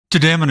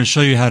Today I'm going to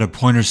show you how to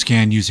pointer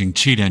scan using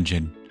Cheat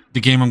Engine.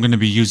 The game I'm going to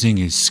be using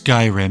is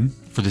Skyrim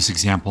for this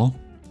example.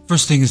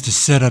 First thing is to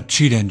set up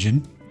Cheat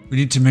Engine. We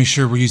need to make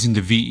sure we're using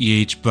the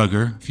VEH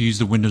bugger. If you use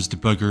the Windows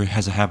debugger, it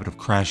has a habit of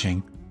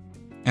crashing.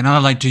 And I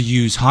like to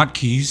use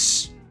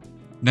hotkeys.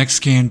 Next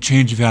scan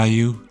change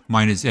value,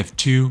 mine is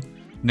F2.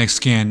 Next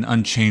scan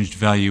unchanged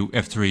value,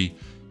 F3.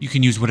 You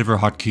can use whatever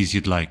hotkeys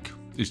you'd like.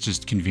 It's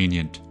just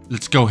convenient.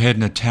 Let's go ahead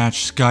and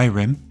attach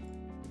Skyrim.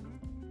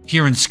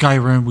 Here in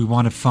Skyrim, we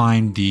want to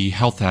find the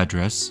health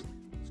address.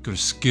 Let's go to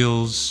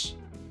skills.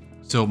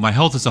 So my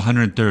health is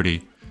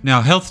 130.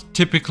 Now health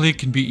typically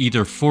can be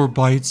either 4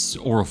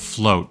 bytes or a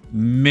float.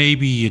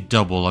 Maybe a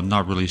double, I'm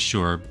not really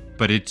sure.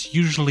 But it's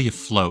usually a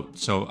float.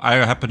 So I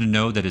happen to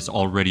know that it's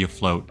already a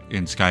float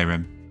in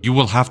Skyrim. You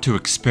will have to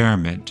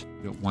experiment.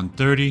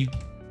 130,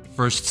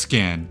 first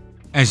scan.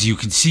 As you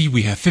can see,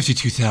 we have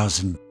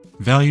 52,000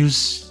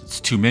 values. It's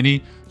too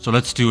many. So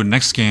let's do a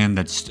next scan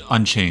that's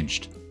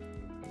unchanged.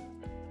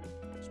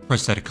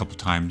 Press that a couple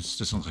times.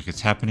 Doesn't look like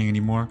it's happening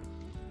anymore.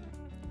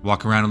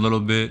 Walk around a little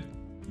bit.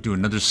 Do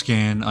another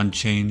scan,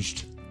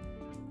 unchanged.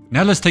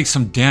 Now let's take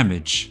some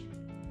damage.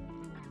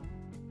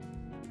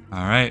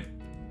 Alright.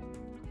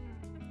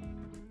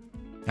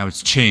 Now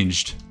it's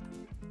changed.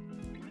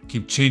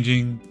 Keep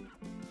changing.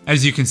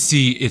 As you can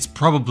see, it's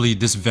probably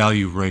this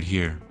value right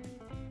here.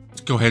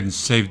 Let's go ahead and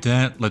save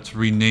that. Let's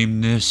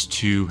rename this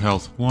to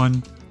health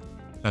 1.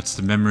 That's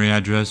the memory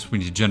address. We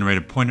need to generate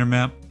a pointer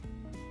map.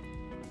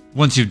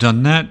 Once you've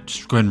done that,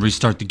 just go ahead and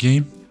restart the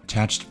game.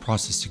 Attach the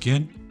process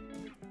again.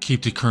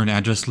 Keep the current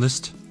address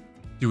list.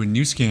 Do a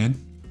new scan.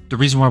 The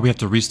reason why we have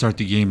to restart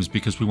the game is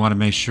because we want to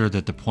make sure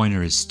that the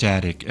pointer is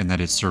static and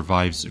that it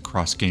survives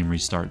across game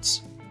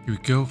restarts. Here we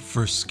go,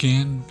 first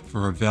scan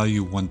for a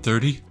value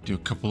 130. Do a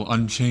couple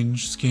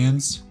unchanged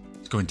scans.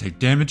 Let's go and take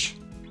damage.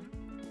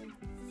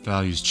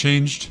 Values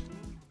changed.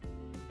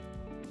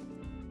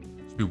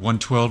 Should be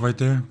 112 right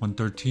there,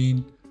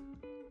 113.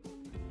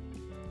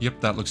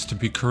 Yep, that looks to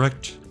be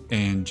correct.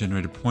 And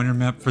generate a pointer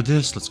map for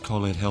this. Let's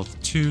call it health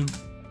 2.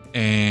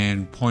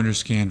 And pointer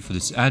scan for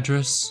this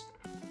address.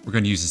 We're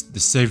going to use the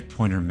saved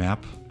pointer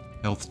map,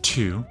 health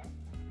 2.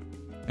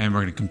 And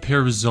we're going to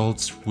compare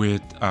results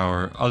with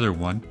our other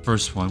one,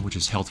 first one, which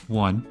is health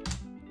 1.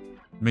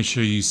 Make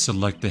sure you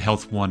select the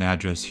health 1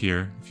 address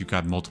here if you've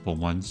got multiple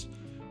ones.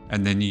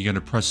 And then you're going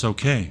to press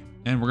OK.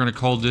 And we're going to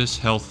call this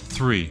health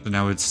 3. So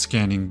now it's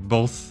scanning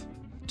both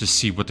to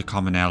see what the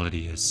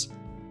commonality is.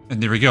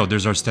 And there we go,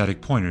 there's our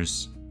static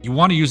pointers. You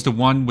want to use the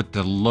one with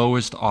the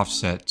lowest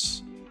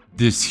offsets.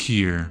 This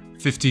here,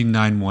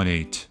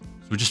 50918. So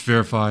we just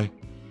verify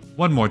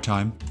one more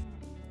time.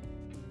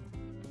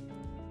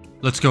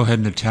 Let's go ahead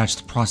and attach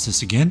the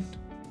process again.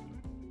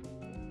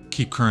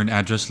 Keep current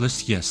address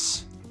list,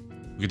 yes.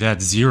 Look at that,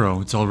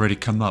 0, it's already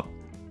come up.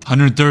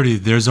 130,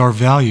 there's our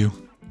value.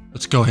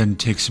 Let's go ahead and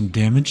take some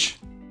damage.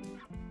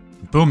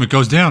 Boom, it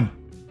goes down.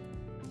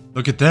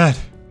 Look at that.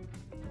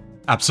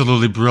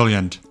 Absolutely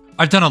brilliant.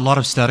 I've done a lot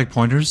of static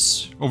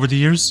pointers over the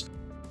years.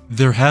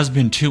 There has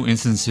been 2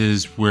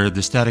 instances where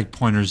the static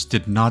pointers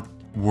did not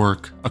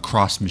work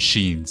across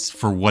machines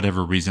for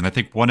whatever reason. I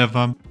think one of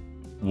them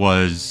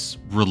was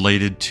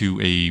related to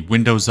a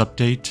Windows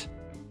update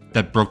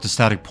that broke the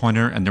static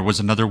pointer, and there was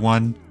another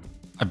one,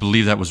 I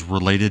believe, that was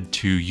related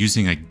to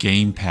using a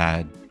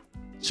gamepad.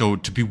 So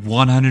to be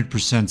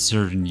 100%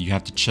 certain, you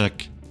have to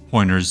check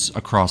pointers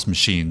across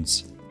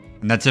machines.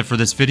 And that's it for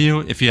this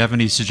video. If you have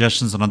any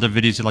suggestions on other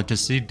videos you'd like to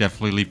see,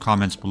 definitely leave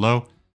comments below.